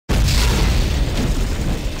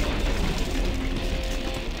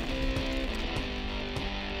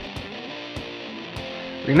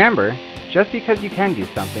Remember, just because you can do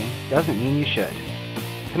something doesn't mean you should.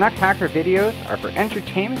 Canuck Hacker videos are for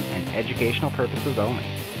entertainment and educational purposes only.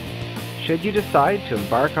 Should you decide to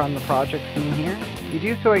embark on the project seen here, you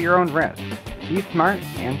do so at your own risk. Be smart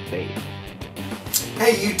and safe.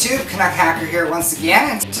 Hey YouTube, Canuck Hacker here once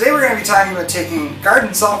again, and today we're going to be talking about taking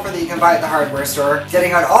garden sulphur that you can buy at the hardware store,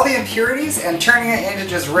 getting out all the impurities and turning it into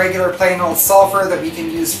just regular plain old sulphur that we can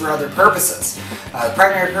use for other purposes. The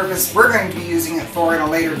primary purpose we're going to be using it for in a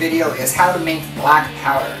later video is how to make black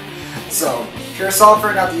powder. So, pure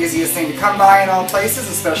sulphur, not the easiest thing to come by in all places,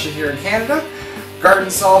 especially here in Canada. Garden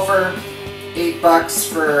sulphur,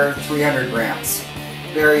 $8 for 300 grams.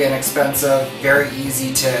 Very inexpensive, very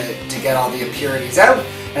easy to get all the impurities out,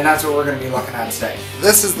 and that's what we're going to be looking at today.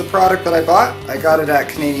 This is the product that I bought. I got it at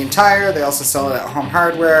Canadian Tire. They also sell it at Home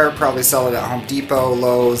Hardware, probably sell it at Home Depot,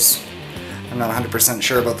 Lowe's. I'm not 100%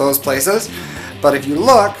 sure about those places. But if you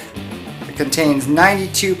look, it contains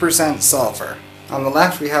 92% sulfur. On the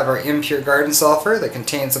left we have our impure garden sulphur that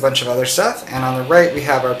contains a bunch of other stuff, and on the right we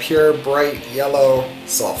have our pure bright yellow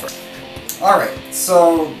sulphur. Alright,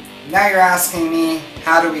 so now you're asking me,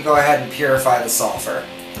 how do we go ahead and purify the sulphur?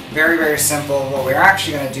 Very, very simple. What we're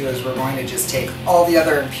actually going to do is we're going to just take all the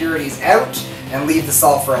other impurities out and leave the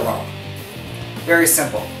sulphur alone. Very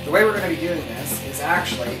simple. The way we're going to be doing this is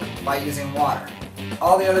actually by using water.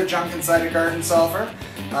 All the other junk inside of garden sulphur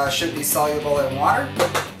should be soluble in water.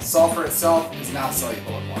 Sulphur itself is not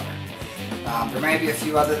soluble in water. There may be a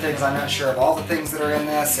few other things. I'm not sure of all the things that are in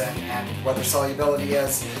this and what their solubility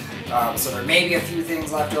is. So there may be a few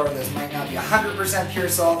things left over. This might not be 100% pure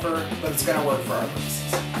sulphur, but it's going to work for our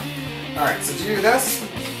purposes. Alright, so to do this,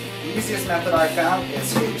 the easiest method I found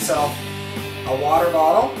is to get yourself a water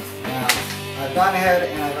bottle. Now, I've gone ahead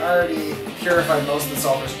and I've already purified most of the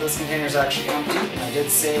sulphur, so this container is actually empty. I did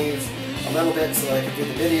save a little bit so that I could do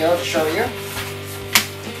the video to show you.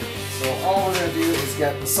 So all we're going to do is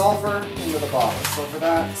get the sulphur into the bottle. So for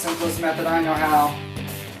that, simplest method I know how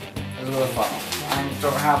is with a funnel. I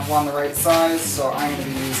don't have one the right size, so I'm going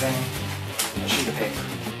to be using a sheet of paper.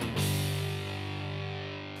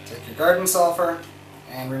 Take your garden sulphur,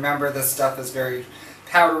 and remember this stuff is very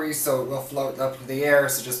powdery, so it will float up to the air,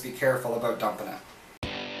 so just be careful about dumping it.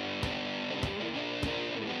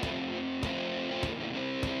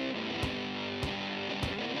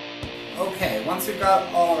 Okay, once we've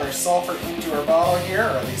got all of our sulphur into our bottle here,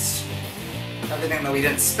 or at least everything that we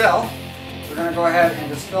didn't spill, we're going to go ahead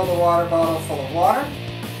and just fill the water bottle full of water.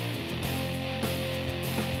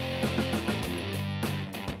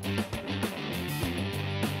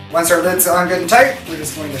 Once our lid's on good and tight, we're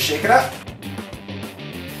just going to shake it up.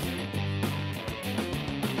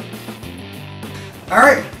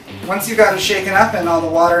 Alright, once you've got it shaken up and all the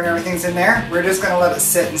water and everything's in there, we're just going to let it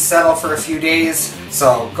sit and settle for a few days.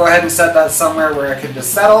 So go ahead and set that somewhere where it can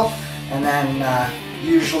just settle, and then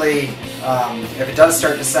usually if it does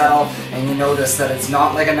start to settle and you notice that it's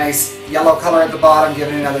not like a nice yellow color at the bottom, give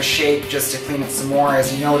it another shake just to clean it some more.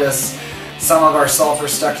 As you notice, some of our sulphur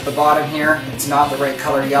stuck to the bottom here. It's not the right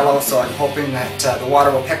color yellow, so I'm hoping that the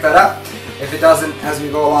water will pick that up. If it doesn't, as we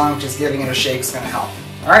go along, just giving it a shake is going to help.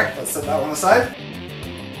 Alright, let's set that one aside.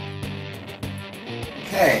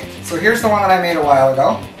 Okay, so here's the one that I made a while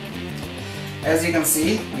ago. As you can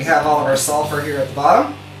see, we have all of our sulphur here at the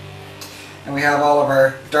bottom, and we have all of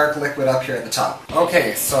our dark liquid up here at the top.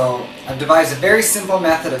 Okay, so I've devised a very simple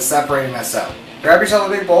method of separating this out. Grab yourself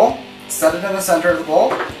a big bowl, set it in the center of the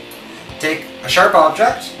bowl, take a sharp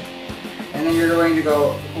object, and then you're going to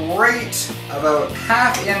go right about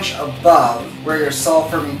 ½ inch above where your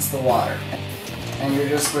sulphur meets the water. And you're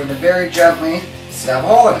just going to very gently stab a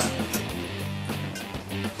hole in it.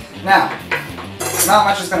 Now, not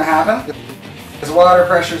much is going to happen because the water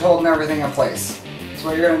pressure is holding everything in place. So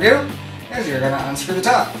what you're going to do is you're going to unscrew the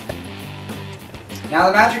top. Now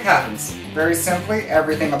the magic happens. Very simply,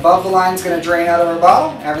 everything above the line is going to drain out of our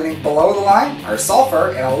bottle, everything below the line, our sulphur,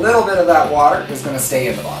 and a little bit of that water is going to stay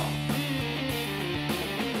in the bottle.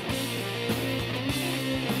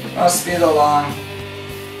 I'll speed it along.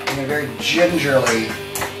 I'm going to very gingerly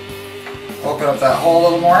open up that hole a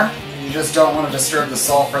little more. You just don't want to disturb the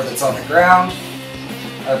sulphur that's on the ground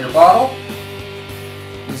of your bottle,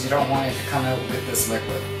 because you don't want it to come out with this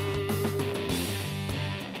liquid.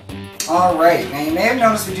 Alright, now you may have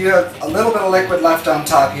noticed we do have a little bit of liquid left on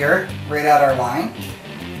top here, right at our line.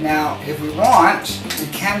 Now, if we want, we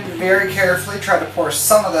can very carefully try to pour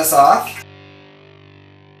some of this off.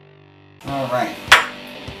 Alright.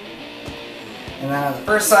 And then at the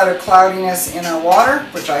first sign of cloudiness in our water,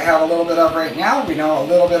 which I have a little bit of right now, we know a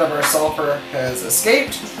little bit of our sulphur has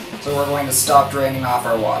escaped, so we're going to stop draining off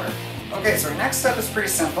our water. Okay, so our next step is pretty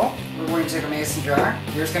simple. we're going to take a mason jar.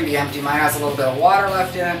 Yours can be empty. Mine has a little bit of water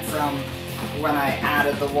left in it from when I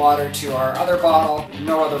added the water to our other bottle.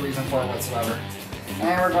 No other reason for it whatsoever.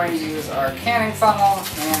 And we're going to use our canning funnel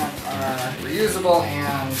and our reusable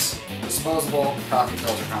and disposable coffee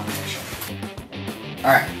filter combination.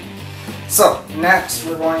 Alright, so next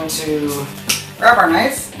we're going to grab our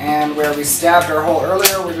knife, and where we stabbed our hole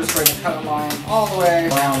earlier, we're just going to cut a line all the way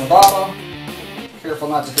around the bottle. Careful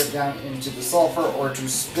not to dip down into the sulfur or to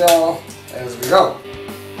spill as we go.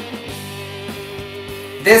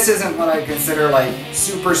 This isn't what I consider like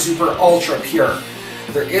super ultra pure.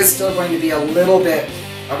 There is still going to be a little bit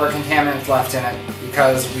of our contaminants left in it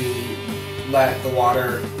because we let the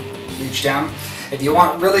water leach down. If you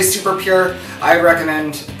want really super pure, I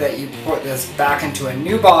recommend that you put this back into a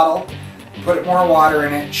new bottle, put more water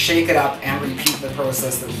in it, shake it up, and repeat the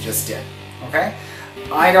process that we just did, okay?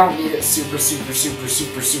 I don't need it super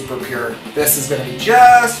pure. This is going to be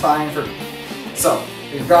just fine for me. So,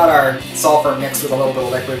 we've got our sulfur mixed with a little bit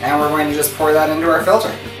of liquid, and we're going to just pour that into our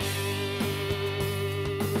filter.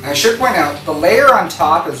 I should point out, the layer on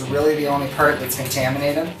top is really the only part that's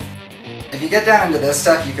contaminated. If you get down into this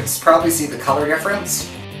stuff, you can probably see the color difference.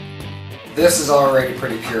 This is already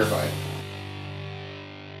pretty purified.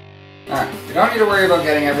 Alright, we don't need to worry about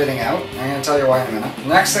getting everything out. I'm going to tell you why in a minute. The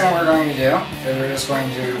next thing we're going to do is we're just going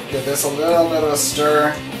to give this a little bit of a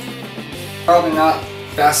stir. Probably not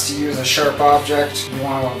best to use a sharp object. You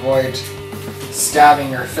want to avoid stabbing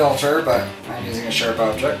your filter, but I'm using a sharp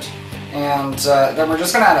object. And then we're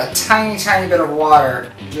just going to add a tiny bit of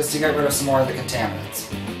water just to get rid of some more of the contaminants.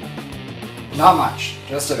 Not much,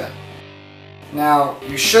 just a bit. Now,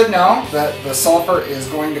 you should know that the sulfur is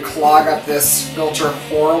going to clog up this filter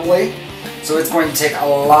horribly, so it's going to take a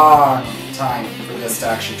long time for this to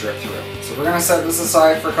actually drip through. So we're going to set this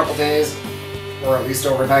aside for a couple days, or at least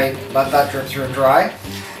overnight, let that drip through and dry.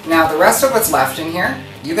 Now, the rest of what's left in here,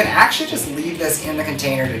 you can actually just leave this in the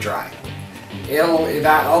container to dry.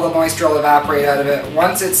 All the moisture will evaporate out of it.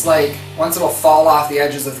 Once it'll fall off the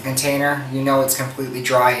edges of the container, you know it's completely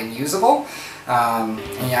dry and usable. And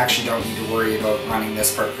you actually don't need to worry about running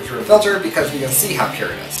this part through a filter because we can see how pure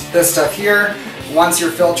it is. This stuff here, once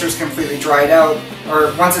your filter is completely dried out,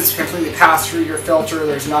 or once it's completely passed through your filter,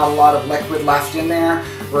 there's not a lot of liquid left in there.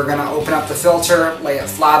 We're going to open up the filter, lay it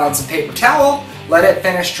flat on some paper towel, let it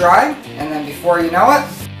finish dry, and then before you know it,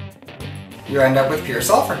 you end up with pure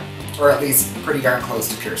sulfur. Or at least pretty darn close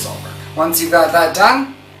to pure sulfur. Once you've got that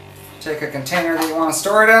done, take a container that you want to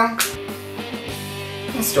store it in,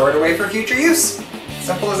 and store it away for future use.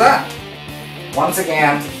 Simple as that. Once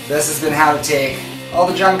again, this has been how to take all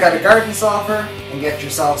the junk out of Garden Sulphur and get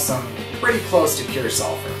yourself some pretty close to pure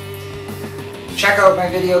sulfur. Check out my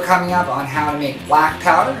video coming up on how to make black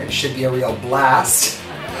powder. It should be a real blast.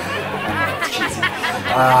 I know, it's cheesy.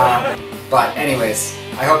 But anyways,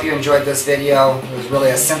 I hope you enjoyed this video. It was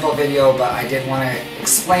really a simple video, but I did want to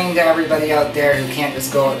explain to everybody out there who can't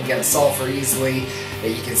just go out and get sulfur easily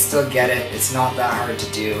that you can still get it. It's not that hard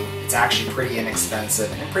to do. It's actually pretty inexpensive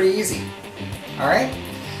and pretty easy. Alright?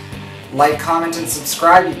 Like, comment, and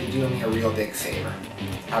subscribe. You'd be doing me a real big favor.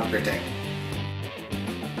 Have a great day.